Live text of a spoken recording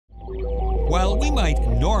While we might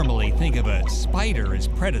normally think of a spider as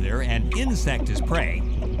predator and insect as prey,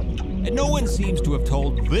 no one seems to have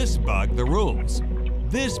told this bug the rules.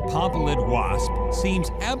 This pompilid wasp seems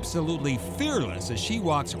absolutely fearless as she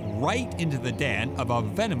walks right into the den of a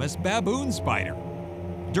venomous baboon spider.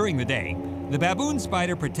 During the day, the baboon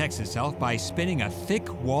spider protects itself by spinning a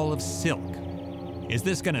thick wall of silk. Is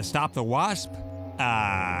this gonna stop the wasp?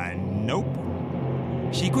 Nope.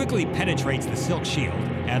 She quickly penetrates the silk shield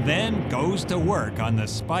and then goes to work on the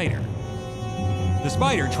spider. The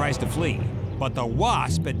spider tries to flee, but the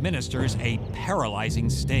wasp administers a paralyzing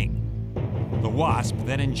sting. The wasp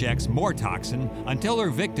then injects more toxin until her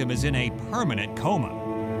victim is in a permanent coma.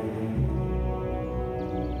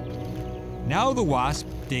 Now the wasp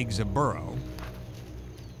digs a burrow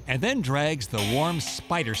and then drags the warm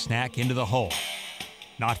spider snack into the hole.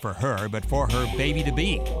 Not for her, but for her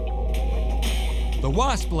baby-to-be. The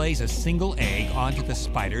wasp lays a single egg onto the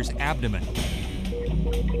spider's abdomen.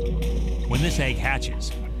 When this egg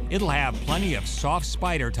hatches, it'll have plenty of soft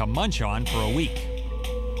spider to munch on for a week.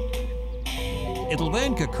 It'll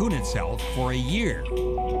then cocoon itself for a year.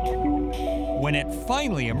 When it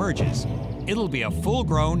finally emerges, it'll be a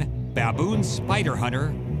full-grown baboon spider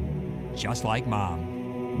hunter, just like Mom.